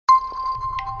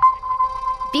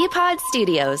Bpod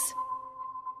Studios.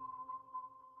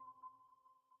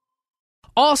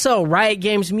 Also, Riot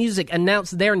Games Music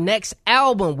announced their next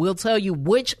album. We'll tell you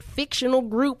which fictional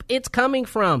group it's coming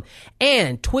from.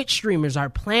 And Twitch streamers are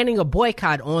planning a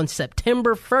boycott on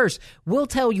September 1st. We'll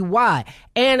tell you why.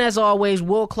 And as always,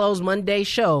 we'll close Monday's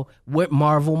show with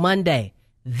Marvel Monday.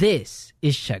 This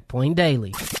is Checkpoint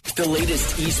Daily. The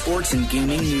latest esports and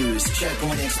gaming news.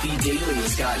 Checkpoint XP Daily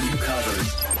has got you covered.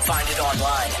 Find it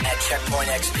online at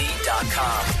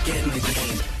checkpointxp.com. Get in the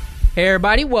game. Hey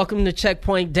everybody, welcome to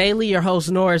Checkpoint Daily. Your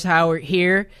host Norris Howard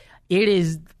here.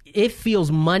 It feels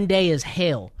Monday as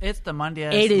hell. It's the Monday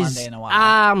in a while.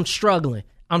 I'm struggling.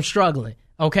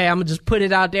 Okay, I'm gonna just put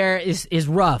it out there. It's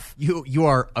rough. You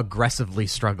are aggressively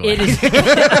struggling. It is.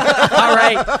 All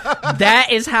right, that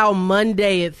is how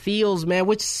Monday it feels, man.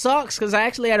 Which sucks because I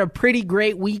actually had a pretty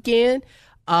great weekend.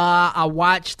 I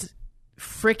watched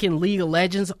freaking League of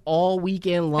Legends all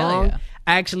weekend long. Yeah.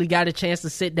 I actually got a chance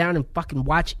to sit down and fucking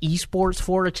watch esports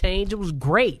for a change. It was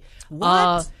great.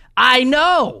 What? I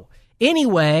know.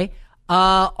 Anyway,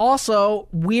 also,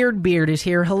 Weird Beard is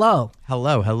here. Hello.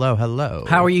 Hello.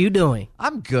 How are you doing?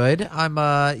 I'm good.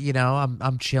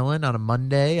 I'm chilling on a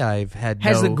Monday.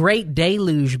 Has the Great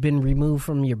Deluge been removed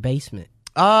from your basement?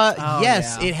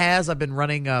 Yes, yeah. it has. I've been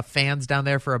running fans down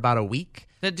there for about a week.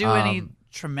 Did it do any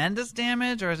tremendous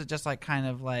damage, or is it just like kind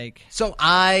of like... So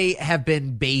I have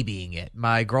been babying it.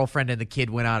 My girlfriend and the kid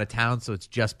went out of town, so it's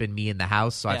just been me in the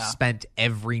house. So I've spent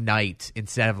every night,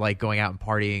 instead of like going out and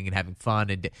partying and having fun,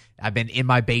 and I've been in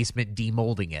my basement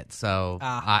demolding it. So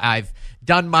I've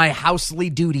done my housely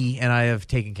duty, and I have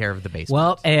taken care of the basement.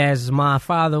 Well, as my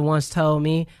father once told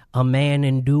me, a man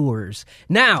endures.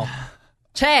 Now...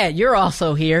 Chad, you're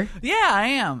also here. Yeah, I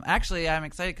am. Actually, I'm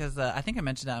excited because I think I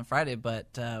mentioned that on Friday,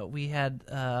 but we had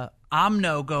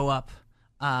Omno go up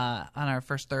on our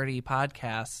First 30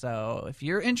 podcast. So if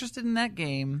you're interested in that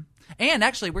game, and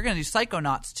actually we're going to do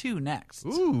Psychonauts 2 next.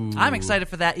 Ooh. I'm excited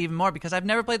for that even more because I've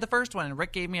never played the first one, and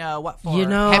Rick gave me a what for. You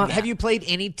know, have you played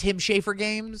any Tim Schafer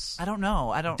games? I don't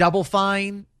know. Double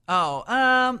Fine?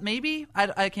 Oh, maybe.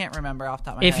 I can't remember off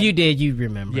the top of my head. if you did, you'd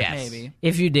remember. Yes. Maybe.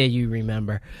 If you did, you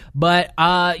remember. But,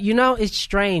 it's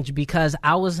strange because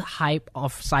I was hype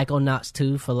off Psychonauts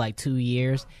 2 for like 2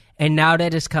 years. And now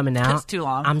that it's coming out, It's too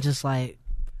long. I'm just like...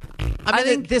 I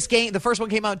think this game, the first one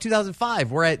came out in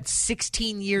 2005. We're at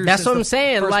 16 years. That's since what I'm the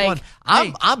saying, first like, one.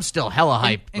 I'm still hella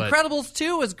hyped. but Incredibles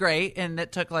 2 was great, and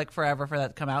it took like forever for that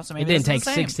to come out. So It maybe didn't this take is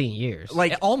the same. 16 years.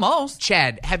 like Almost.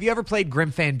 Chad, have you ever played Grim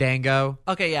Fandango?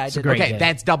 Okay, yeah, I did. great Okay, game.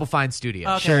 that's Double Fine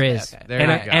Studios. Okay. Sure is. okay. There and,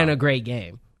 you a, go. and a great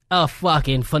game. A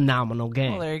fucking phenomenal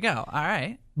game. Well, there you go. All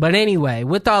right. But anyway,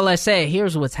 with all that said,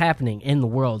 here's what's happening in the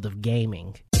world of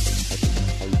gaming.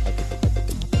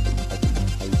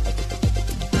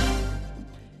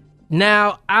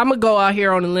 Now, I'm going to go out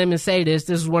here on a limb and say this.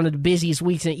 This is one of the busiest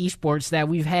weeks in esports that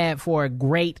we've had for a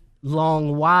great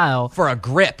long while. For a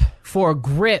grip. For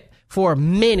a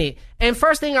minute. And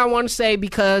first thing I want to say,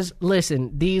 because,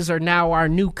 listen, these are now our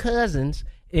new cousins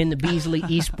in the Beasley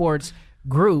Esports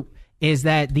group, is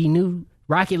that the new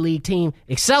Rocket League team,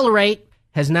 Accelerate,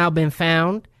 has now been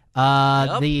found.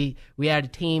 We had a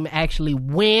team actually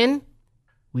win.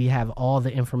 We have all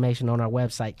the information on our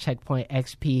website,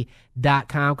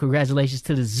 checkpointxp.com. Congratulations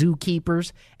to the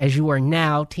Zookeepers, as you are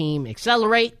now Team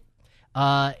Accelerate,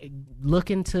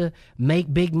 looking to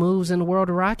make big moves in the world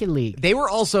of Rocket League. They were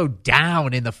also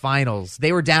down in the finals.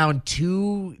 They were down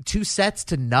two sets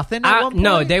to nothing at one point?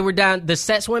 No, they were down. The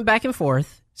sets went back and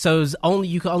forth. So it was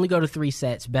you could only go to 3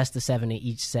 sets, best of 7 in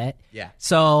each set. Yeah.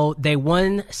 So they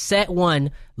won set 1,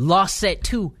 lost set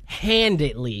 2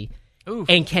 handedly. Oof.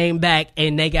 And came back,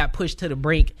 and they got pushed to the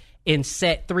brink in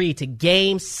set 3 to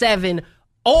game 7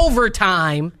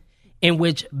 overtime, in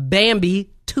which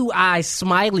Bambi, 2-eye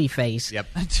smiley face, Yep.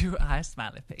 2-eye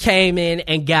smiley face. came in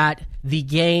and got the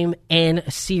game and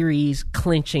series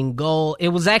clinching goal. It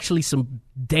was actually some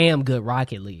damn good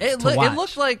Rocket League It to watch.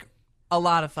 looked like a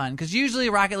lot of fun because usually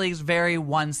Rocket League is very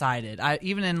one-sided.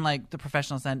 Even in like the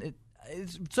professional sense,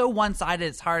 it's so one-sided.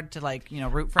 It's hard to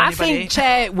root for I anybody. think,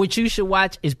 Chad, what you should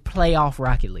watch is playoff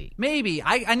Rocket League. Maybe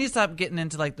I need to stop getting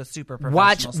into like the super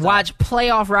professional stuff. Watch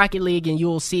playoff Rocket League, and you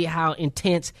will see how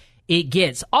intense it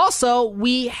gets. Also,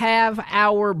 we have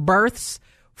our berths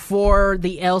for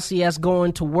the LCS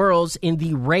going to Worlds in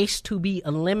the race to be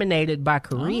eliminated by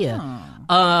Korea.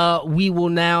 We will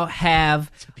now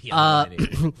have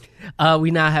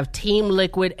we now have Team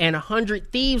Liquid and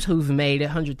 100 Thieves who've made it.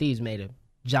 100 Thieves made a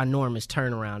ginormous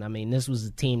turnaround. I mean, this was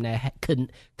a team that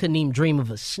couldn't even dream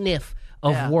of a sniff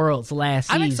of Worlds last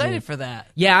season. I'm excited for that.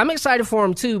 Yeah, I'm excited for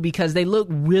them too because they look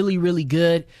really, really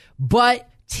good. But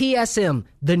TSM,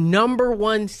 the number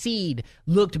 1 seed,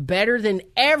 looked better than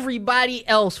everybody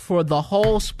else for the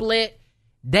whole split.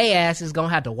 They ass is going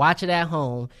to have to watch it at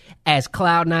home as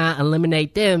Cloud9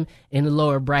 eliminate them in the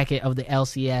lower bracket of the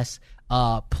LCS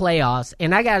playoffs.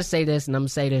 And I got to say this, and I'm going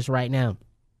to say this right now.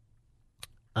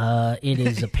 It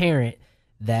is apparent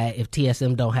that if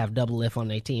TSM don't have Doublelift on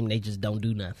their team, they just don't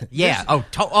do nothing. Yeah.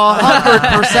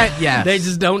 100%. Yeah. They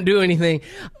just don't do anything.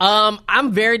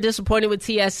 I'm very disappointed with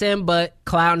TSM, but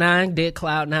Cloud9 did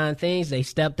Cloud9 things. They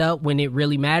stepped up when it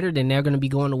really mattered, and they're going to be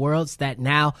going to Worlds. That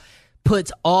now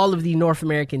puts all of the North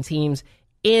American teams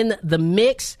in the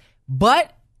mix.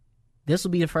 But this will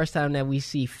be the first time that we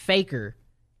see Faker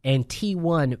and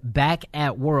T1 back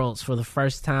at Worlds for the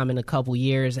first time in a couple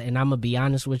years. And I'm going to be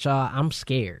honest with y'all, I'm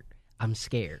scared.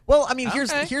 Well, I mean, here's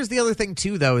the other thing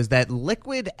too, though, is that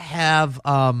Liquid have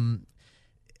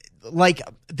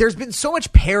there's been so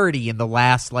much parity in the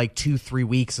last 2-3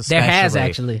 weeks, especially. There has,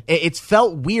 actually. It's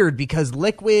felt weird because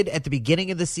Liquid at the beginning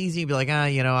of the season, you'd be like,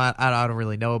 I don't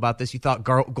really know about this. You thought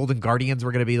Golden Guardians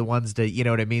were going to be the ones to, you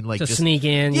know what I mean, just sneak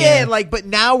in. Yeah, but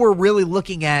now we're really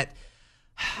looking at.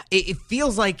 It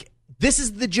feels like this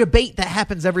is the debate that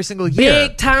happens every single year.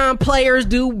 Big time players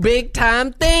do big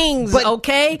time things,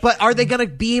 okay? But are they going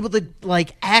to be able to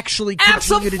actually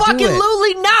continue to do it?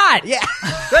 Absolutely not. Yeah,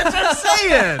 that's what I'm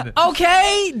saying.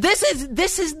 Okay,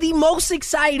 this is the most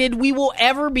excited we will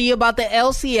ever be about the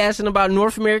LCS and about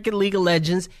North American League of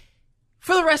Legends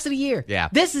for the rest of the year. Yeah,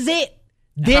 this is it.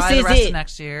 This is the rest of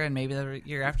next year and maybe the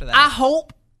year after that. I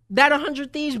hope that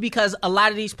 100 Thieves, because a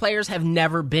lot of these players have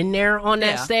never been there on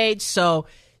that stage, so.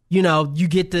 You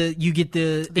get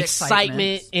the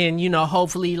excitement and,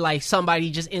 hopefully somebody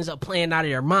just ends up playing out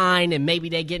of their mind and maybe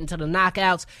they get into the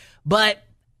knockouts. But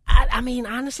I mean,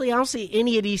 honestly, I don't see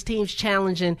any of these teams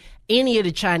challenging any of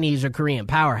the Chinese or Korean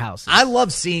powerhouses. I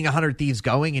love seeing 100 Thieves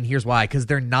going, and here's why. Because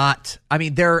they're not,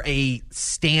 they're a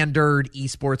standard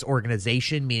esports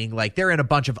organization, meaning they're in a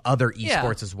bunch of other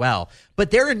esports as well.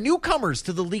 But they're newcomers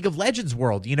to the League of Legends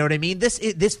world. You know what I mean?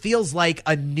 This feels like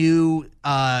a new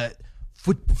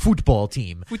football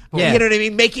team. Yeah. You know what I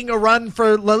mean? Making a run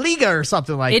for La Liga or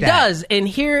something like that. It does. And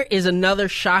here is another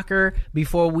shocker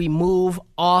before we move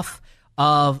off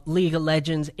of League of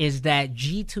Legends is that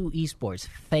G2 Esports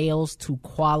fails to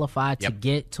qualify to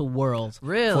get to Worlds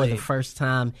for the first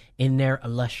time in their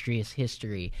illustrious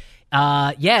history. We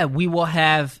will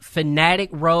have Fnatic,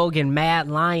 Rogue, and Mad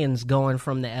Lions going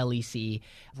from the LEC.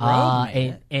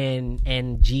 And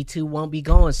G2 won't be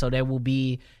going, so there will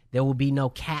be no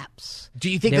caps. Do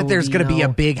you think that there's going to be a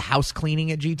big house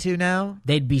cleaning at G2 now?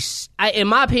 They'd be, in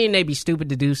my opinion, they'd be stupid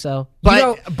to do so.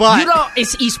 But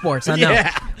it's esports, I know.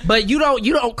 Yeah. But you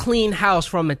don't clean house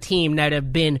from a team that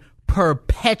have been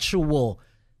perpetual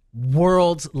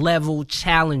world level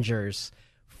challengers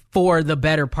for the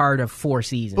better part of 4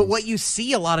 seasons. But what you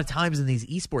see a lot of times in these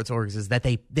esports orgs is that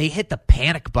they hit the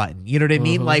panic button. You know what I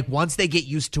mean? Once they get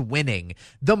used to winning,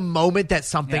 the moment that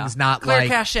something's not clear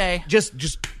cache,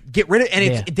 just get rid of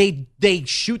it. And they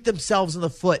shoot themselves in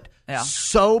the foot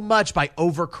so much by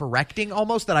overcorrecting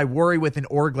almost that I worry with an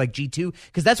org like G2,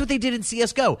 because that's what they did in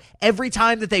CSGO. Every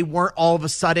time that they weren't all of a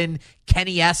sudden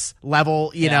Kenny S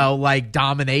level,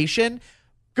 domination.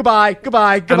 Goodbye.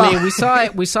 I mean, we saw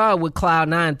it with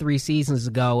Cloud9 3 seasons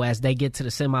ago. As they get to the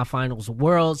semifinals of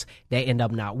Worlds, they end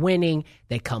up not winning.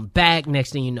 They come back.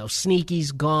 Next thing you know,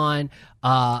 Sneaky's gone.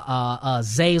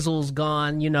 Zazel's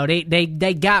gone.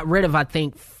 They got rid of, I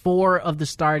think, 4 of the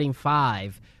starting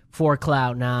 5 for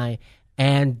Cloud9.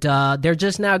 And they're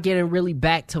just now getting really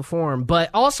back to form.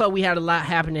 But also, we had a lot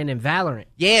happening in Valorant.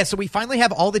 Yeah, so we finally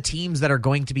have all the teams that are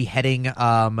going to be heading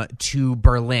to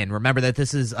Berlin. Remember that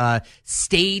this is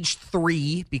stage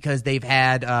 3 because they've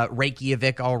had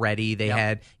Reykjavik already. They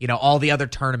had all the other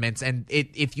tournaments. And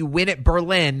if you win at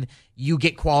Berlin, you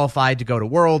get qualified to go to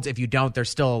Worlds. If you don't,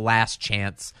 there's still a last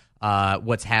chance.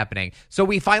 What's happening. So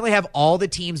we finally have all the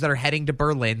teams that are heading to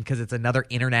Berlin because it's another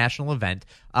international event.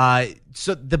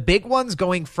 So the big ones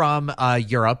going from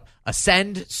Europe,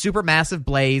 Ascend, Supermassive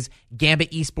Blaze,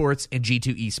 Gambit Esports, and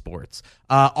G2 Esports.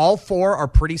 All 4 are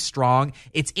pretty strong.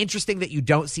 It's interesting that you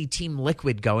don't see Team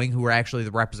Liquid going, who are actually the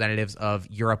representatives of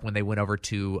Europe when they went over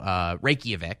to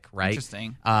Reykjavik, right?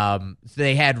 Interesting. How'd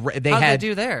they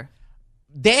do there?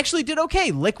 They actually did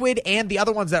okay. Liquid and the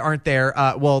other ones that aren't there,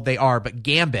 they are, but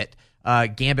Gambit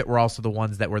were also the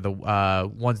ones that were the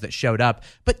ones that showed up.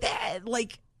 But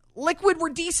Liquid were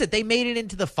decent. They made it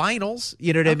into the finals.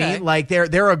 You know what I mean?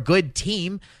 They're a good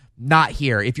team. not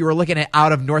here. If you were looking at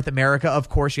out of North America, of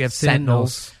course, you have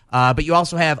Sentinels. But you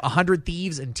also have 100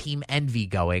 Thieves and Team Envy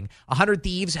going. 100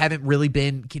 Thieves haven't really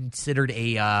been considered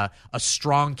a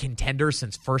strong contender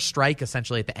since First Strike,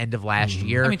 essentially at the end of last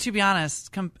year. I mean, to be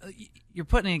honest, you're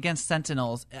putting it against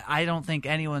Sentinels. I don't think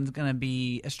anyone's going to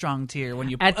be a strong tier when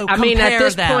you compare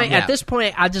them. At this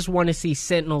point, I just want to see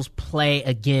Sentinels play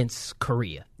against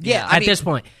Korea. Yeah, at this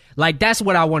point. Like, that's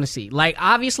what I want to see. Like,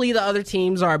 obviously, the other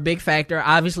teams are a big factor.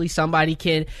 Obviously, somebody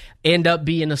can end up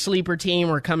being a sleeper team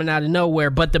or coming out of nowhere.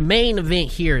 But the main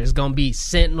event here is going to be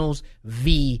Sentinels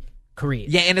v. Korea.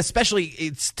 Yeah, and especially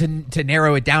it's to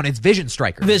narrow it down, it's Vision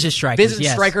Strikers. Vision Strikers,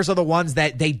 Vision Strikers are the ones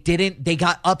that they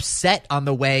got upset on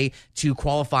the way to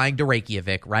qualifying to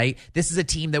Reykjavik, right? This is a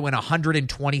team that went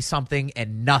 120-something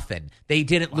and nothing. They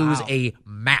didn't lose a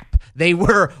map. They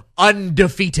were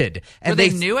undefeated. And were they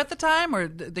new at the time, or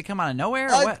did they come out of nowhere?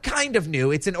 Or what? Kind of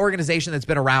new. It's an organization that's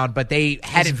been around, but they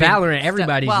hadn't been... Valorant,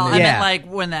 everybody's new. I meant like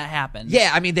when that happened.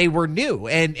 Yeah, I mean, they were new,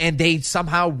 and they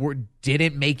somehow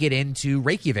didn't make it into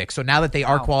Reykjavik. So now that they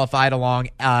are qualified along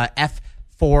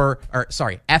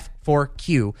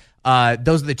F4Q,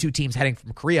 those are the two teams heading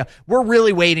from Korea. We're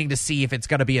really waiting to see if it's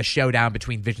going to be a showdown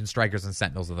between Vision Strikers and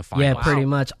Sentinels in the final. Yeah, pretty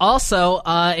much. Also,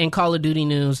 in Call of Duty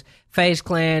news, FaZe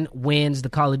Clan wins the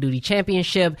Call of Duty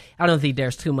Championship. I don't think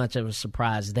there's too much of a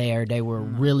surprise there. They were a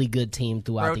really good team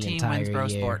throughout the entire year.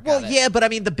 Sport. Well, yeah, but I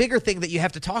mean, the bigger thing that you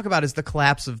have to talk about is the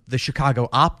collapse of the Chicago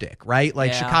Optic, right?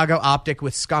 Like, Chicago Optic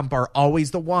with Scump are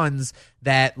always the ones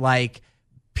that, like,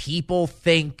 people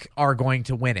think are going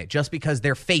to win it just because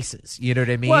they're faces. You know what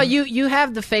I mean? Well, you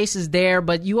have the faces there,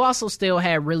 but you also still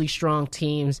have really strong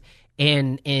teams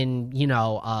in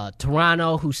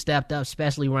Toronto, who stepped up,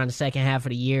 especially around the second half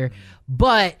of the year.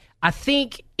 But I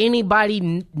think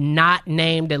anybody not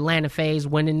named Atlanta FaZe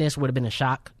winning this would have been a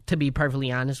shock, to be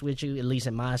perfectly honest with you, at least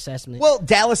in my assessment. Well,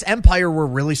 Dallas Empire were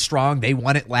really strong. They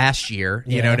won it last year.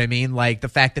 You know what I mean? Like, the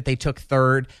fact that they took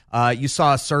third. You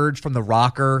saw a surge from the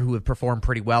Rocker, who have performed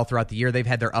pretty well throughout the year. They've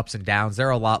had their ups and downs. They're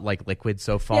a lot like Liquid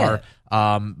so far.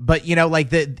 Yeah. But,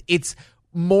 it's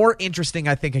more interesting,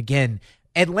 I think, again,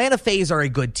 Atlanta FaZe are a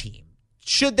good team.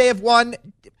 Should they have won?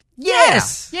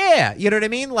 Yes. Yeah. You know what I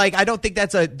mean? Like, I don't think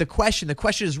that's the question. The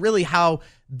question is really how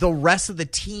the rest of the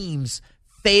teams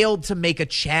failed to make a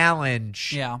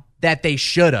challenge that they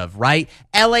should have, right?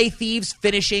 LA Thieves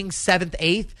finishing 7th,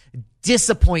 8th.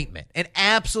 Disappointment. An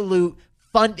absolute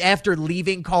fun after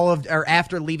leaving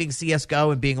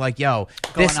CSGO and being like, yo,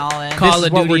 going all in. Call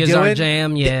of Duty is our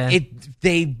jam, yeah.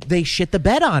 They shit the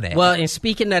bed on it. Well, and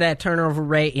speaking of that turnover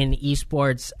rate in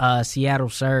esports, Seattle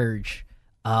Surge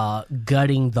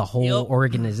gutting the whole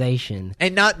organization.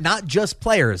 And not just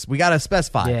players. We got to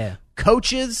specify. Yeah.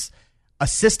 Coaches,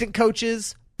 assistant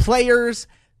coaches, players,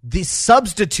 the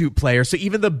substitute players, so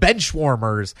even the bench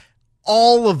warmers,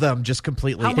 all of them just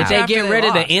completely out. Did they get rid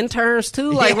of the interns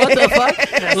too? Like, what the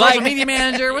fuck? Like, media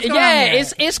manager, what's going on here?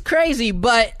 It's crazy.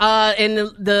 But and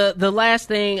the last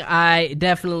thing I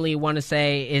definitely want to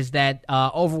say is that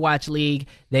Overwatch League,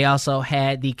 they also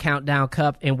had the Countdown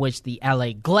Cup, in which the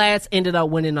LA Glads ended up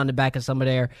winning on the back of some of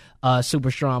their super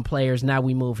strong players. Now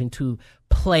we move into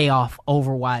playoff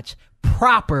Overwatch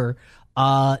proper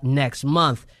next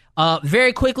month.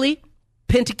 Very quickly,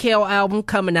 Pentakill album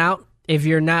coming out. If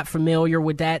you're not familiar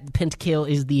with that, Pentakill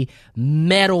is the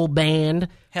metal band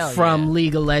from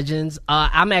League of Legends.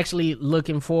 I'm actually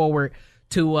looking forward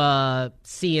to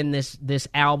seeing this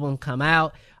album come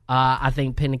out. I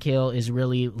think Pentakill is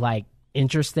really, like,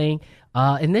 interesting.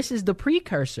 And this is the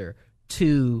precursor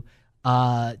to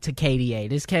KDA.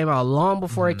 This came out long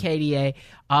before KDA.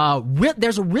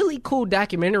 There's a really cool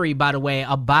documentary, by the way,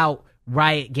 about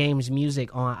Riot Games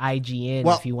music on IGN,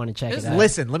 if you want to check it out.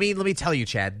 Listen, let me tell you,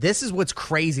 Chad. This is what's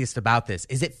craziest about this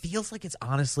is it feels like it's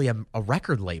honestly a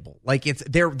record label. Like, it's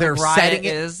they're setting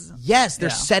it. They're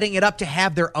setting it up to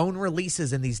have their own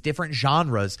releases in these different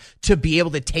genres to be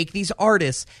able to take these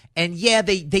artists and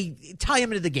they tie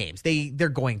them into the games. They're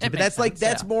going to, but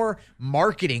that's more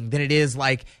marketing than it is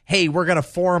like, hey, we're gonna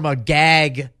form a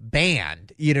gag band.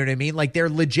 You know what I mean? Like, they're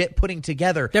legit putting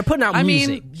together. They're putting out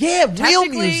music. Real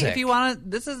music. If you want to,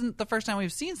 this isn't the first time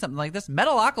we've seen something like this.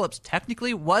 Metalocalypse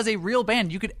technically was a real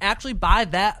band. You could actually buy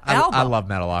that album. I love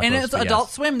Metalocalypse. And it's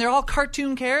Adult Swim. They're all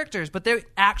cartoon characters, but they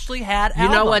actually had albums. You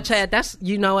know what, Chad?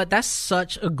 That's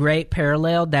such a great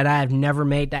parallel that I've never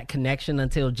made that connection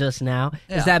until just now.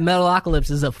 Is that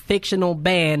Metalocalypse is a fictional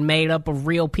band made up of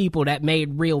real people that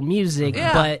made real music,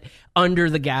 but under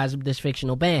the guise of this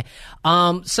fictional band.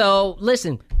 So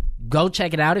listen, go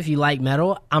check it out if you like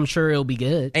metal. I'm sure it'll be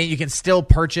good. And you can still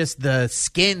purchase the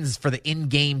skins for the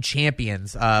in-game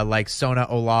champions, like Sona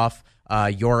Olaf,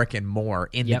 Yorick and more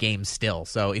in the game still.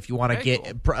 So if you want to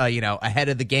get ahead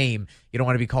of the game, you don't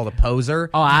want to be called a poser.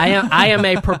 Oh, I am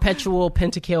a perpetual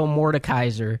Pentakill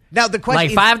Mordekaiser. Now the question,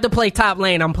 like if I have to play top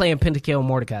lane, I'm playing Pentakill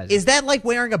Mordekaiser. Is that like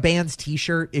wearing a band's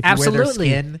T-shirt if you wear their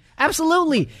skin?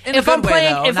 Absolutely. If I'm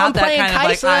playing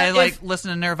Kai'Sa, I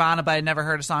listen to Nirvana, but I never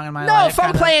heard a song in my life. No, if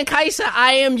I'm playing Kai'Sa,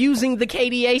 I am using the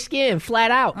KDA skin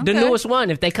flat out, the newest one.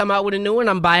 If they come out with a new one,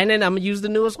 I'm buying it. I'm gonna use the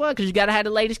newest one because you gotta have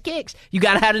the latest kicks. You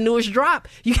gotta have the newest drop.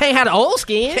 You can't have the old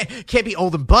skin. Can't be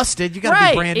old and busted. You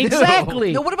gotta be brand new.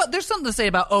 Exactly. No, what about? There's something to say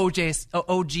about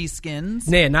OG skins.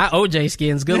 Yeah, not OJ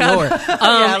skins. Good lord.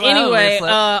 Anyway,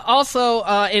 also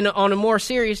on a more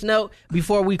serious note,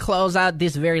 before we close out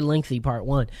this very lengthy part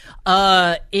one,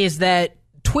 is that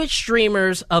Twitch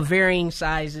streamers of varying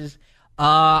sizes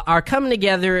are coming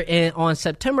together, and on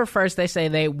September 1st, they say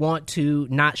they want to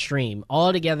not stream.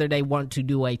 All together, they want to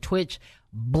do a Twitch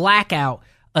blackout,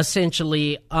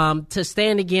 essentially, to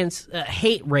stand against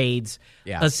hate raids,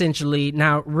 essentially.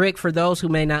 Now, Rick, for those who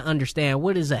may not understand,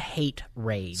 what is a hate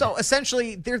raid? So,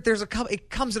 essentially, there's it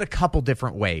comes in a couple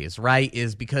different ways, right?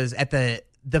 Is because at the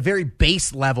very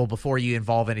base level, before you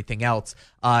involve anything else,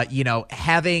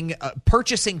 having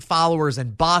purchasing followers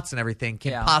and bots and everything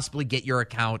can possibly get your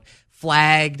account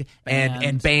flagged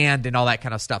and banned and all that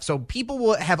kind of stuff. So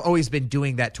people have always been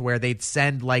doing that, to where they'd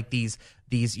send like these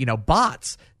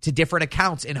bots to different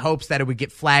accounts in hopes that it would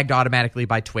get flagged automatically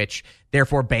by Twitch,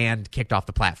 therefore banned, kicked off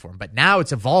the platform. But now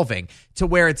it's evolving to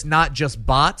where it's not just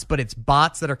bots, but it's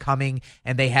bots that are coming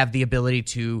and they have the ability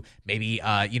to maybe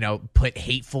put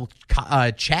hateful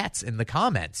chats in the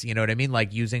comments. You know what I mean?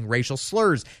 Like using racial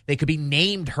slurs. They could be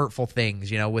named hurtful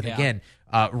things. With again.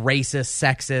 Racist,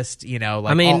 sexist,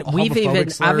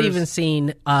 I've even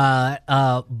seen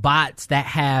bots that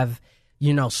have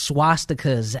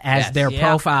swastikas as their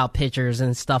profile pictures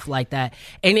and stuff like that,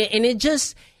 and it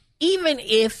just, even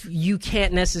if you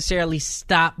can't necessarily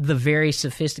stop the very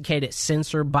sophisticated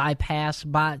censor bypass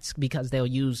bots, because they'll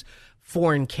use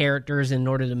foreign characters in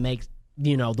order to make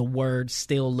the words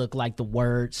still look like the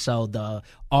word, so the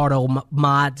auto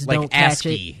mods like don't catch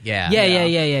ASCII. it.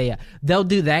 Yeah. They'll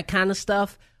do that kind of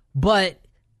stuff. But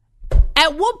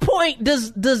at what point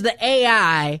does the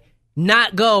AI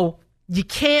not go, you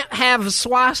can't have a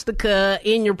swastika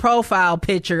in your profile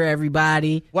picture,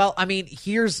 everybody? Well, I mean,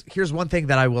 here's one thing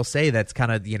that I will say that's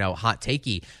kind of hot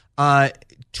takey.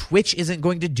 Twitch isn't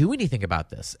going to do anything about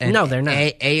this. And no, they're not.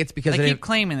 It's because they keep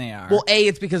claiming they are. Well,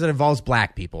 it's because it involves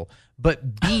black people.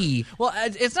 But B, well,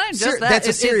 it's not just that. That's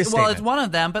a serious statement. It's one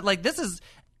of them. But like, this is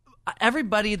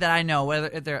everybody that I know,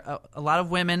 whether they're a lot of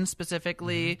women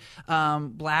specifically,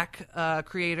 black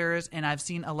creators, and I've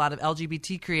seen a lot of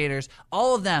LGBT creators.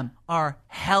 All of them are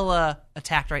hella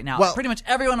attacked right now. Well, pretty much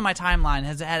everyone on my timeline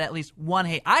has had at least one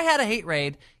hate. I had a hate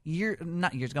raid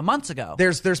months ago.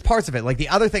 There's parts of it. Like, the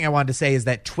other thing I wanted to say is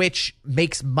that Twitch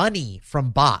makes money from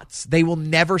bots. They will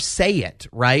never say it,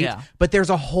 right? Yeah. But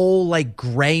there's a whole like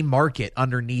gray market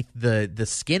underneath the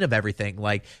skin of everything.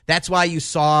 Like, that's why you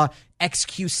saw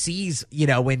XQC's,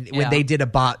 when they did a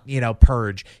bot,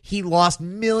 purge, he lost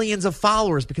millions of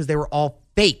followers because they were all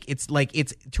fake. It's like,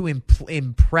 it's to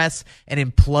impress and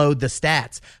implode the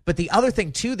stats. But the other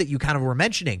thing too that you kind of were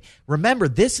mentioning, remember,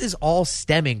 this is all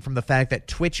stemming from the fact that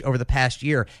Twitch over the past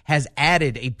year has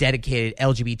added a dedicated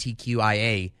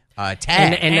LGBTQIA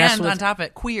tag, and that's on top of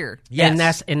it, queer.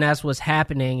 Yes. And that's what's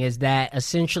happening, is that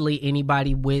essentially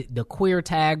anybody with the queer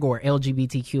tag or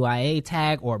LGBTQIA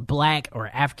tag or black or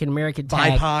African American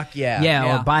tag,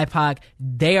 BIPOC, or BIPOC,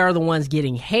 they are the ones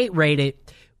getting hate rated,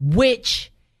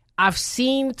 which I've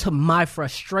seen, to my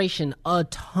frustration, a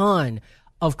ton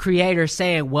of creators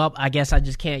saying, well, I guess I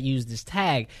just can't use this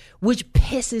tag, which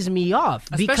pisses me off.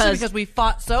 Especially because we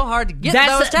fought so hard to get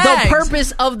those tags. The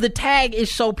purpose of the tag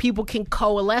is so people can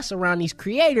coalesce around these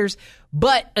creators.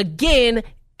 But again,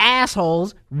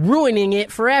 assholes ruining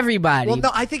it for everybody. Well,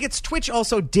 no, I think it's Twitch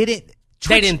also didn't.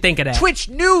 They didn't think of that. Twitch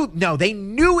they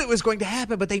knew it was going to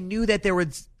happen, but they knew that there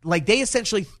was, like, they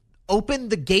essentially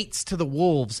opened the gates to the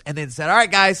wolves and then said, all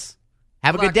right, guys,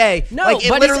 have a good day. No, like, it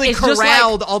but literally it's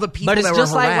corralled all the people that were harassed. But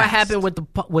it's just like what happened with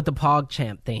the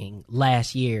PogChamp thing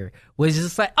last year. Was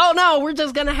just like, oh no, we're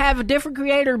just going to have a different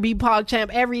creator be PogChamp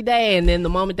every day. And then the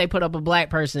moment they put up a black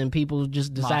person, people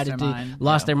just decided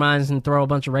lost their minds and throw a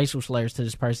bunch of racial slurs to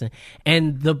this person.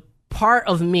 And the part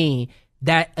of me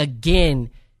that, again,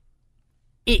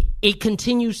 it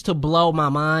continues to blow my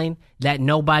mind that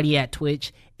nobody at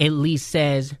Twitch at least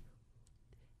says,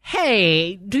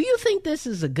 hey, do you think this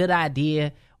is a good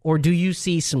idea, or do you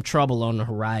see some trouble on the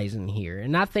horizon here?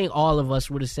 And I think all of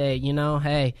us would have said,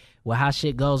 hey, well, how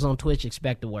shit goes on Twitch,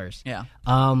 expect the worst. Yeah.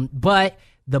 But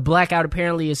The blackout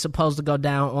apparently is supposed to go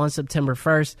down on September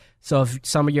 1st. So if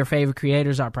some of your favorite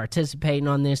creators are participating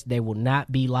on this, they will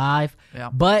not be live. Yeah.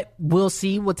 But we'll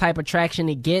see what type of traction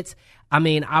it gets. I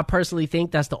mean, I personally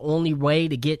think that's the only way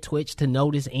to get Twitch to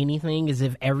notice anything is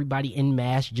if everybody en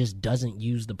masse just doesn't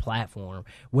use the platform,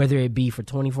 whether it be for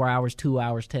 24 hours, 2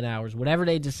 hours, 10 hours, whatever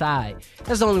they decide.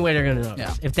 That's the only way they're going to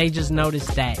notice. Yeah. If they just notice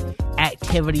that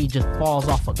activity just falls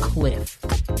off a cliff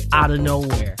out of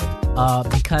nowhere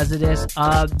because of this,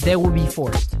 they will be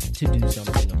forced to do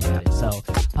something about it. So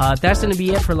that's going to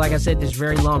be it for, like I said, this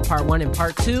very long part 1 and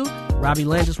part 2. Robbie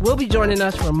Landis will be joining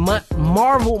us for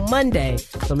Marvel Monday,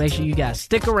 so make sure you guys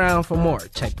stick around for more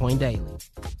Checkpoint Daily.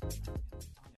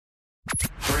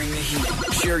 Bring the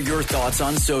heat. Share your thoughts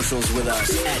on socials with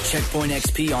us at Checkpoint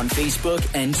XP on Facebook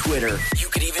and Twitter. You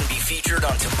could even be featured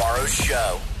on tomorrow's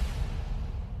show.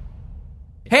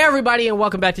 Hey, everybody, and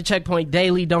welcome back to Checkpoint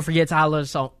Daily. Don't forget to follow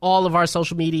us on all of our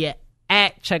social media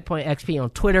at Checkpoint XP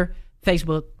on Twitter,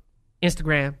 Facebook,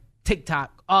 Instagram,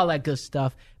 TikTok, all that good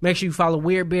stuff. Make sure you follow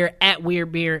Weird Beard at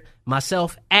Weird Beard,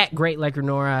 myself at Great Laker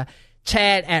Nora,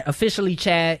 Chad at Officially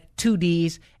Chad, 2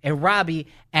 Ds, and Robbie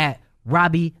at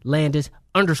Robbie Landis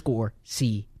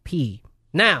 _CP.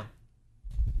 Now,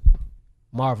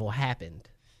 Marvel happened.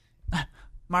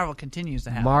 Marvel continues to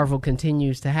happen. Marvel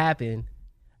continues to happen.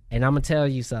 And I'm going to tell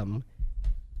you something.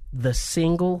 The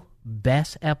single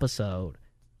best episode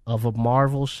of a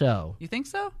Marvel show You think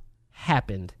so?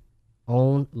 happened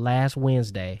on last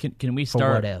Wednesday. Can we for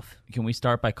start? What If. Can we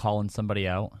start by calling somebody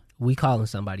out? We calling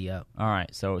somebody up. All right.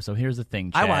 So here's the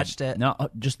thing, I Chad. watched it. No,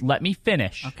 just let me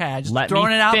finish. Okay, I just let throwing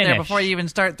me it out there finish. before you even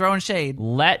start throwing shade.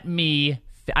 Let me.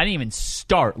 I didn't even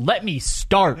start. Let me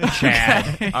start,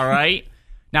 Chad. All right.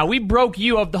 Now we broke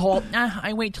you of the whole.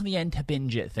 I wait till the end to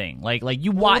binge it thing. Like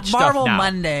you watch Marvel stuff now.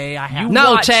 Monday. I have You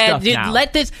No, watch Chad, stuff now.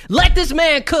 let this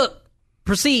man cook.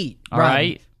 Proceed. All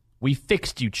right. We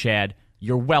fixed you, Chad.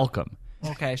 You're welcome.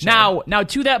 Okay. Sure. Now,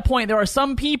 to that point, there are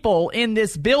some people in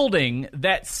this building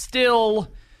that still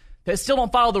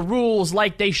don't follow the rules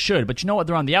like they should. But you know what?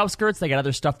 They're on the outskirts. They got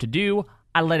other stuff to do.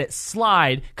 I let it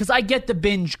slide because I get the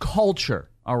binge culture.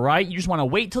 All right? You just want to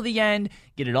wait till the end,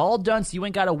 get it all done, so you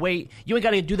ain't got to wait. You ain't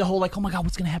got to do the whole, like, oh, my God,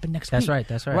 what's going to happen next week?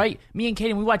 That's right. Right? Me and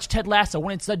Katie, we watch Ted Lasso.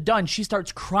 When it's done, she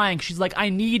starts crying. She's like, I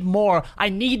need more. I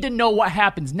need to know what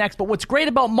happens next. But what's great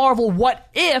about Marvel What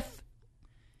If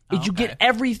is you get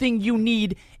everything you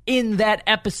need in that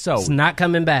episode. It's not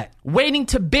coming back. Waiting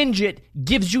to binge it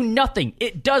gives you nothing.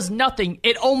 It does nothing.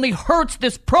 It only hurts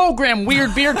this program,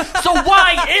 Weird Beard. So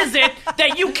why is it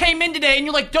that you came in today and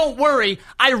you're like, don't worry,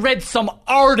 I read some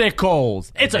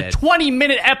articles. It's a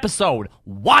 20-minute episode.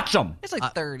 Watch them. it's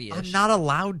like 30ish. I'm not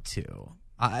allowed to.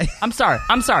 I'm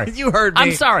sorry. You heard me.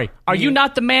 I'm sorry. Are you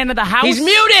not the man of the house? He's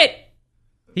muted.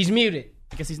 He's muted.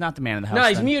 I guess he's not the man of the house. No,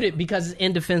 he's then. muted because it's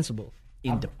indefensible.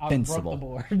 Indefensible. I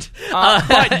broke the board.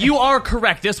 But you are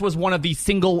correct. This was one of the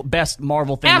single best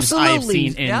Marvel things I have Absolutely.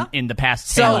 seen in the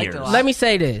past 10 So years. let me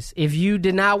say this: if you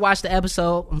did not watch the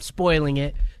episode, I'm spoiling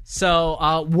it.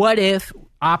 So, What If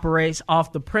operates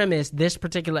off the premise? This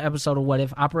particular episode of What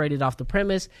If operated off the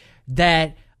premise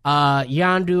that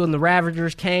Yondu and the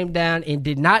Ravagers came down and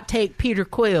did not take Peter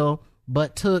Quill,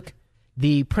 but took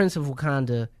the Prince of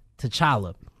Wakanda,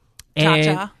 T'Challa. And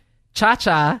Cha-Cha.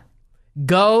 Cha-Cha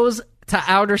goes to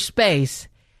outer space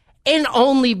and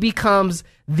only becomes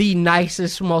the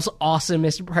nicest, most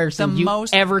awesomest person The you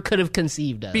most ever could have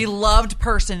conceived of. Beloved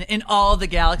person in all the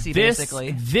galaxy,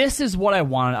 basically. This is what I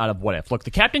wanted out of What If. Look,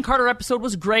 the Captain Carter episode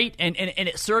was great, and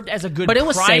it served as a good But it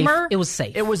was safe. primer. It was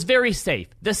safe. It was very safe.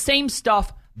 The same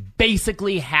stuff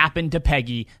basically happened to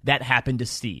Peggy that happened to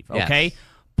Steve, okay? Yes.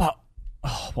 But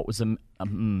what was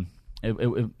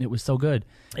it was so good.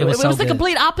 It was so the good.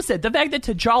 complete opposite. The fact that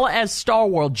T'Challa as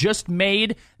Star-World just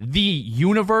made the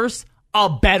universe a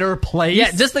better place.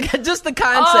 Yeah, just the concept.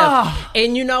 Ah.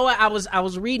 And you know what? I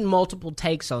was reading multiple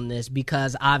takes on this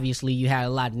because obviously you had a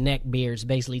lot of neckbeards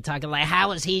basically talking like,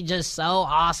 how is he just so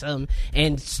awesome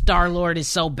and Star-Lord is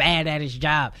so bad at his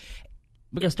job?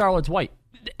 Because Star-Lord's white.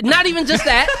 Not even just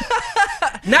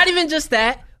that. Not even just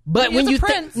that. But He's when a you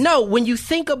prince. when you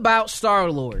think about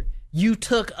Star-Lord, you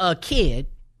took a kid,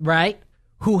 right,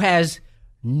 who has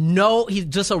he's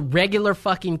just a regular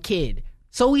fucking kid.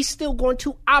 So he's still going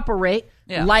to operate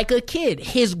like a kid.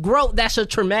 His growth, that's a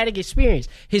traumatic experience.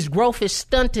 His growth is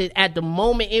stunted at the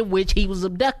moment in which he was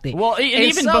abducted. Well, and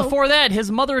even so- before that,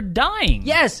 his mother dying.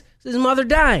 Yes, his mother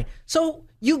dying. So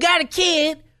you got a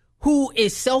kid who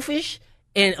is selfish,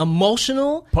 and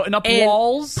emotional, Putting up and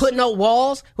walls.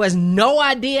 who has no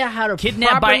idea how to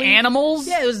Kidnapped by animals?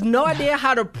 Yeah, there's no idea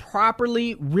how to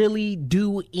properly really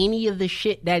do any of the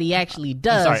shit that he actually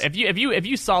does. Sorry, if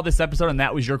you saw this episode and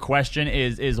that was your question,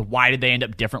 is why did they end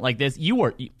up different like this?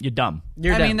 You're dumb.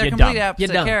 You're I dumb. mean, they're You're complete dumb. opposite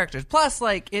You're dumb. characters. Plus,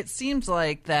 like, it seems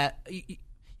like that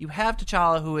you have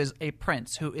T'Challa, who is a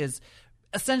prince, who is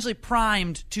essentially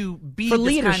primed to be For this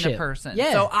kind leadership. of person.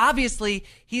 Yeah. So obviously,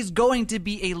 he's going to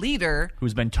be a leader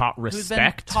Who's been taught who's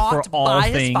respect been taught for all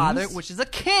by things. his father, which is a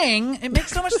king. It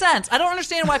makes so much sense. I don't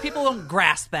understand why people don't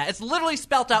grasp that. It's literally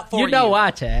spelt out for you. You know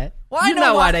why, Chad? Well, I you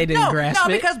know why they didn't no, grasp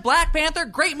no, it. because Black Panther,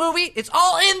 great movie. It's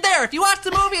all in there. If you watch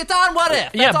the movie, it's on What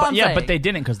If. That's all I'm saying. but they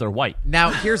didn't because they're white. Now,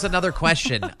 here's another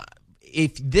question.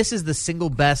 If this is the single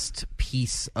best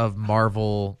piece of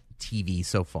Marvel TV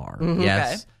so far,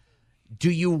 yes, Okay. do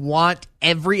you want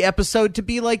every episode to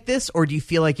be like this, or do you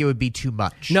feel like it would be too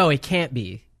much? No, it can't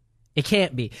be. It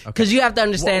can't be. Because you have to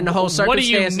understand the whole What do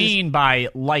circumstances. you mean by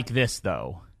like this,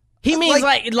 though? He means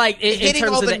like in hitting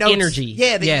terms all of the notes, energy.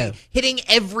 Yeah, hitting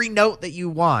every note that you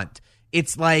want.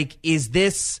 It's like, is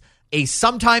this a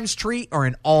sometimes treat or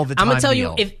an all the time I'm gonna tell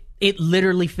deal? you, if it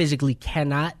literally physically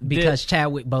cannot, because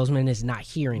Chadwick Boseman is not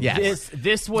hearing Yes.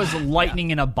 This was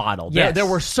lightning in a bottle. Yes. There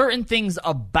were certain things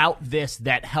about this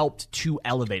that helped to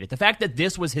elevate it. The fact that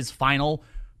this was his final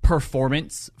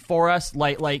performance for us,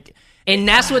 like and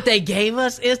that's what they gave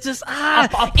us. It's just a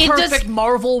it perfect just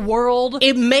Marvel world.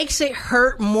 it makes it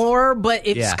hurt more, but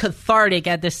it's Yeah. cathartic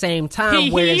at the same time.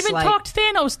 He where it's even like, talked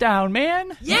Thanos down,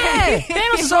 man. yeah,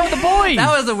 Thanos is over the boys.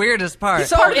 That was the weirdest part.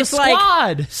 so part of the it's like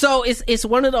squad. so it's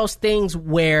one of those things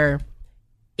where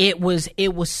it was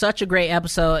such a great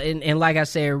episode, and like I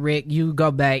said, Rick, you go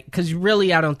back because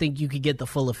really I don't think you could get the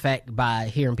full effect by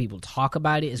hearing people talk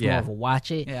about it. It's more of a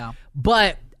watch it. Yeah.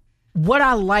 But what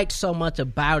I liked so much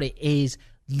about it is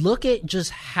look at just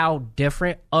how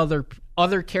different other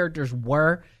characters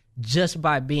were just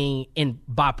by being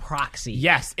by proxy.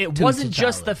 Yes, it to wasn't T'Challa.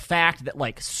 just the fact that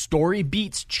like story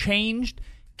beats changed,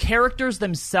 characters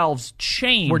themselves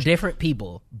changed. We're different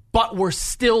people. but were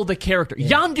still the character.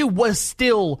 Yondu was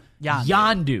still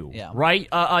Yondu, Yeah. right?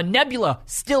 Nebula,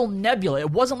 still Nebula. It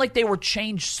wasn't like they were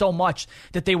changed so much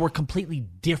that they were completely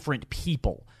different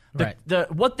people. Right.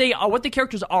 What the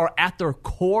characters are at their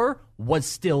core was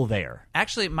still there.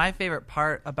 Actually, my favorite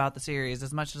part about the series,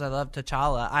 as much as I love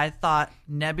T'Challa, I thought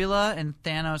Nebula and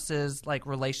Thanos' like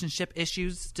relationship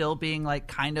issues still being like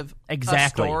kind of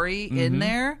Exactly. a story in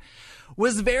there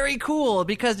was very cool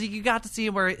because you got to see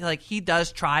where like he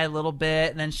does try a little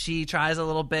bit and then she tries a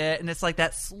little bit and it's like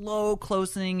that slow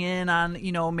closing in on,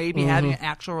 maybe having an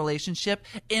actual relationship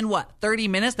in 30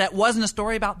 minutes that wasn't a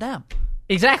story about them.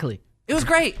 Exactly. It was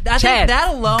great. I Chad, think that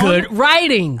alone good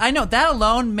writing. I know that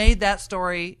alone made that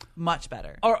story much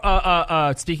better.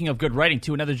 Or speaking of good writing,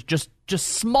 too, another just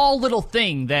small little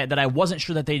thing that I wasn't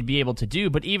sure that they'd be able to do,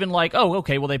 but even like, oh,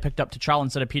 okay, well, they picked up T'Challa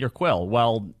instead of Peter Quill.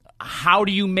 Well, how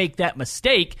do you make that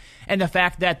mistake? And the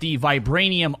fact that the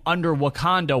vibranium under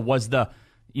Wakanda was the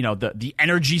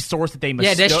energy source that they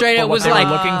mistook Yeah, that straight for up what was they were like,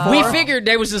 looking for. we figured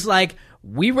they was just like,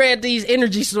 we read these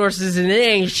energy sources and it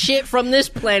ain't shit from this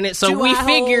planet, so Two we eye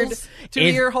figured holes, two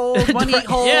ear holes, one eat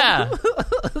hole. Yeah.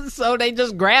 So they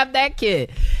just grabbed that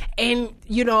kid. And,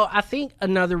 I think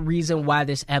another reason why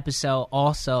this episode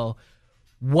also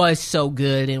was so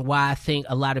good and why I think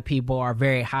a lot of people are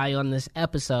very high on this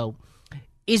episode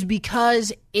is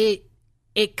because it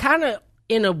kind of,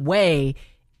 in a way,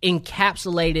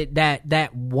 encapsulated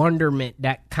that wonderment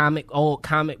that old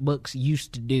comic books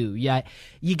used to do. Yeah,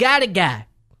 you got a guy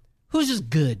who's just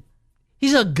good.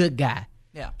 He's a good guy.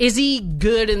 Yeah. Is he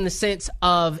good in the sense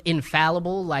of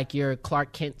infallible, like your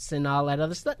Clark Kents and all that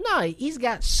other stuff? No, he's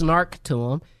got snark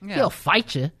to him. Yeah. He'll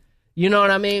fight you. You know what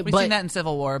I mean? We've seen that in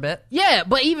Civil War a bit. Yeah,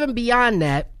 but even beyond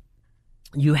that,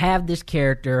 you have this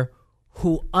character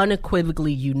who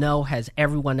unequivocally has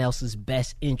everyone else's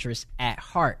best interest at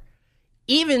heart.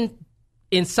 Even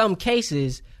in some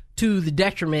cases to the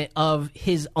detriment of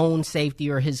his own safety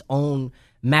or his own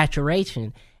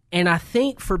maturation. And I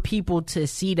think for people to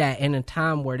see that in a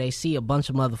time where they see a bunch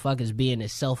of motherfuckers being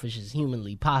as selfish as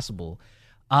humanly possible,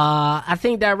 I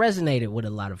think that resonated with a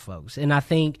lot of folks. And I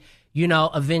think,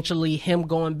 eventually him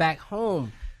going back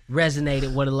home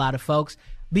resonated with a lot of folks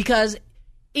because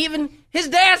even his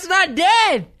dad's not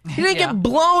dead. He didn't get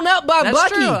blown up by That's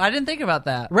Bucky. true. I didn't think about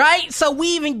that. Right? So we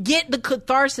even get the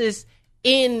catharsis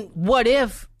in What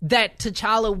If that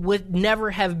T'Challa would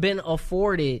never have been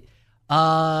afforded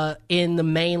in the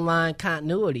mainline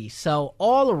continuity. So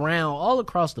all around, all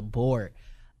across the board,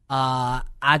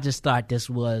 I just thought this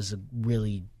was a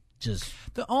really just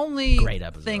The only Great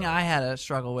episode. thing I had a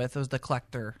struggle with was the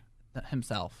Collector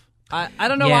himself. I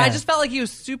don't know Yeah. why. I just felt like he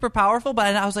was super powerful,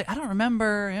 but I was like, I don't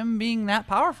remember him being that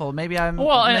powerful. Maybe I'm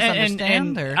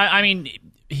misunderstand. Or... I mean,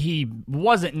 he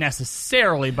wasn't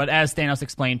necessarily, but as Thanos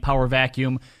explained, power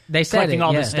vacuum, They said collecting it,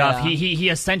 all yeah. this stuff. Yeah. He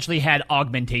essentially had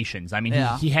augmentations. I mean,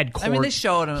 Yeah. he had Korg. I mean, they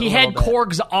showed him a He had little bit.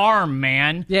 Korg's arm,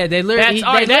 man. Yeah, they literally. That's,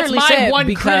 all right, that's literally my said one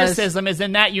because criticism is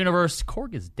in that universe,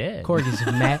 Korg is dead. Korg is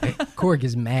mad. Korg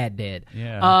is mad dead.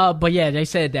 Yeah. But yeah, they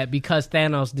said that because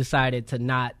Thanos decided to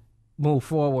not move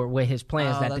forward with his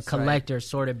plans, that the that's Collector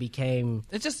sort of became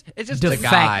It just de The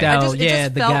guy. facto. it yeah,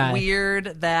 just the felt guy.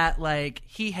 weird that like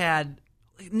he had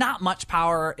not much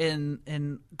power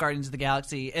in Guardians of the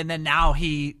Galaxy, and then now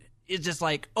he is just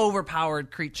like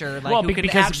overpowered creature, like Well, who can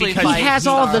because actually he fight has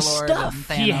all the Star-Lord stuff.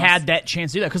 and He Thanos. had that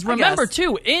chance to do that because remember guess.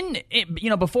 too,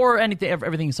 before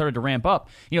everything started to ramp up,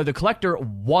 the Collector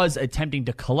was attempting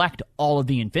to collect all of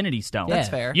the Infinity Stones. That's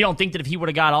fair. You don't think that if he would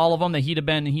have got all of them, that he'd have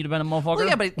been a motherfucker? Well,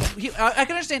 yeah, but I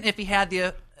can understand if he had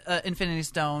the Infinity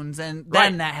Stones and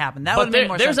then that happened. That would But have made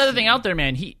more sense. there's other thing out there,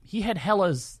 man. He had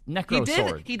Hela's Necro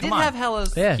sword. He Come did on. have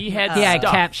Hela's. Yeah, He had he had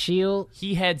stuff. Cap shield.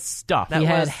 He had stuff. He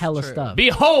had was hella true. stuff.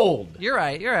 Behold, You're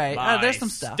right. my There's some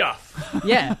stuff.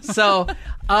 Yeah. So,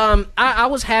 I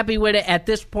was happy with it. At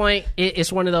this point,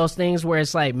 it's one of those things where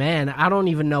it's like, man, I don't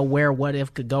even know where What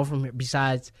If could go from here.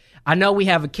 Besides, I know we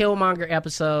have a Killmonger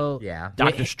episode. Yeah.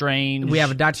 Doctor Strange. We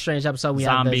have a Doctor Strange episode. We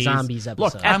have the zombies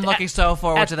episode. Look, I'm looking so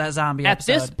forward to that zombie At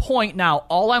episode. this point now,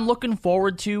 all I'm looking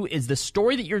forward to is the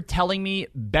story that you're telling me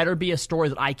better be a story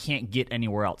that I can't get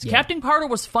anywhere else. Captain Carter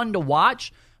was fun to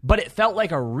watch, but it felt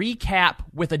like a recap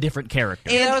with a different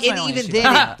character. that was And my only even issue then,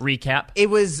 with that. Recap. it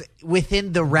was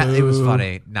within the it was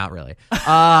funny, not really.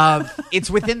 It's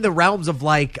within the realms of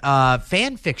like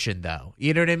fan fiction, though.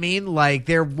 You know what I mean? Like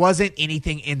there wasn't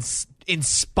anything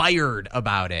inspired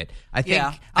about it. I think.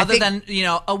 Yeah. Other than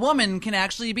a woman can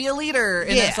actually be a leader,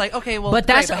 and Yeah. it's like okay, well, but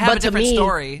great, that's but have a to different me.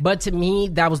 story. But to me,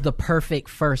 that was the perfect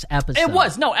first episode. It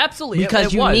was. No, absolutely. because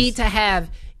it you was. need to have.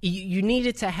 You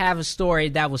needed to have a story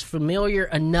that was familiar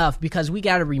enough because we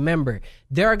got to remember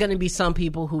there are going to be some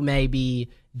people who maybe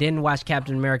didn't watch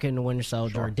Captain America and the Winter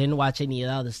Soldier or didn't watch any of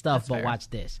the other stuff but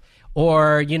watch this.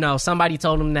 Or, somebody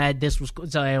told them that this was cool,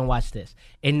 so they didn't watch this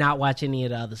and not watch any of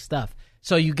the other stuff.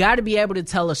 So you got to be able to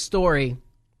tell a story,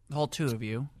 the whole two of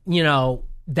you.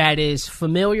 that is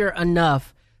familiar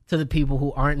enough to the people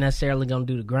who aren't necessarily going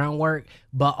to do the groundwork,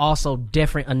 but also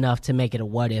different enough to make it a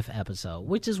what if episode,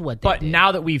 which is what they But did.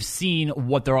 now that we've seen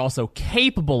what they're also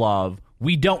capable of,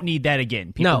 we don't need that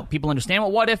again. People understand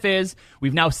what if is.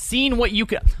 We've now seen what you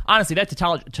could. Honestly, that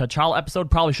T'Challa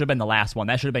episode probably should have been the last one.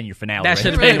 That should have been your finale. That right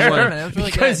should have there. been one. It was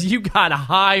really because good. you got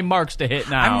high marks to hit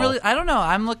now. I don't know.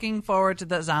 I'm looking forward to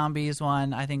the zombies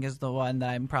one. I think is the one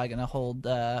that I'm probably going to hold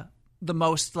the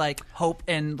most like hope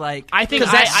and like. I think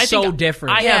 'Cause that's I think so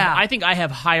different. I think I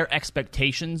have higher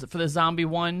expectations for the zombie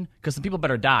one because some people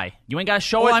better die. You ain't got to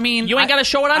show Well, it. I mean, you ain't got to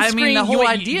show it on I screen. mean, the whole You-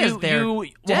 idea is they're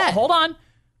dead. Hold on.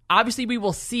 Obviously, we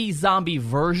will see zombie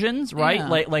versions, right?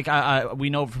 Yeah. We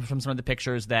know from some of the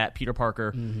pictures that Peter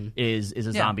Parker is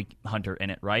a zombie hunter in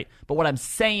it, right? But what I'm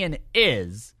saying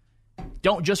is,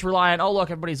 don't just rely on look,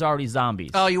 everybody's already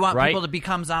zombies. Oh, you want right? people to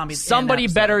become zombies? in Somebody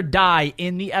an episode. better die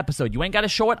in the episode. You ain't got to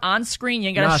show it on screen. You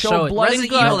ain't got No, to show show it. blood and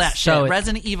Resident guts. Evil that Show shit. it.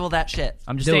 Resident Evil that shit.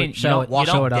 I'm just Do saying, it. Show it. you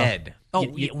don't Dead.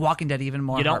 Walking Dead even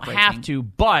more. You don't heartbreaking. have to,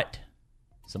 but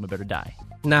someone better die.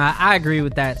 Nah, I agree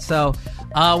with that. So,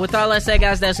 with all that said,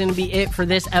 guys, that's going to be it for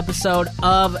this episode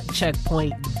of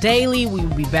Checkpoint Daily. We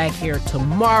will be back here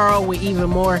tomorrow with even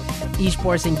more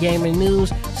esports and gaming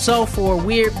news. So, for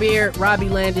Weird Beard, Robbie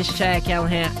Landis, Chad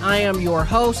Callahan, I am your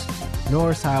host,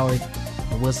 Norris Howard,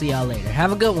 and we'll see y'all later.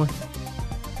 Have a good one.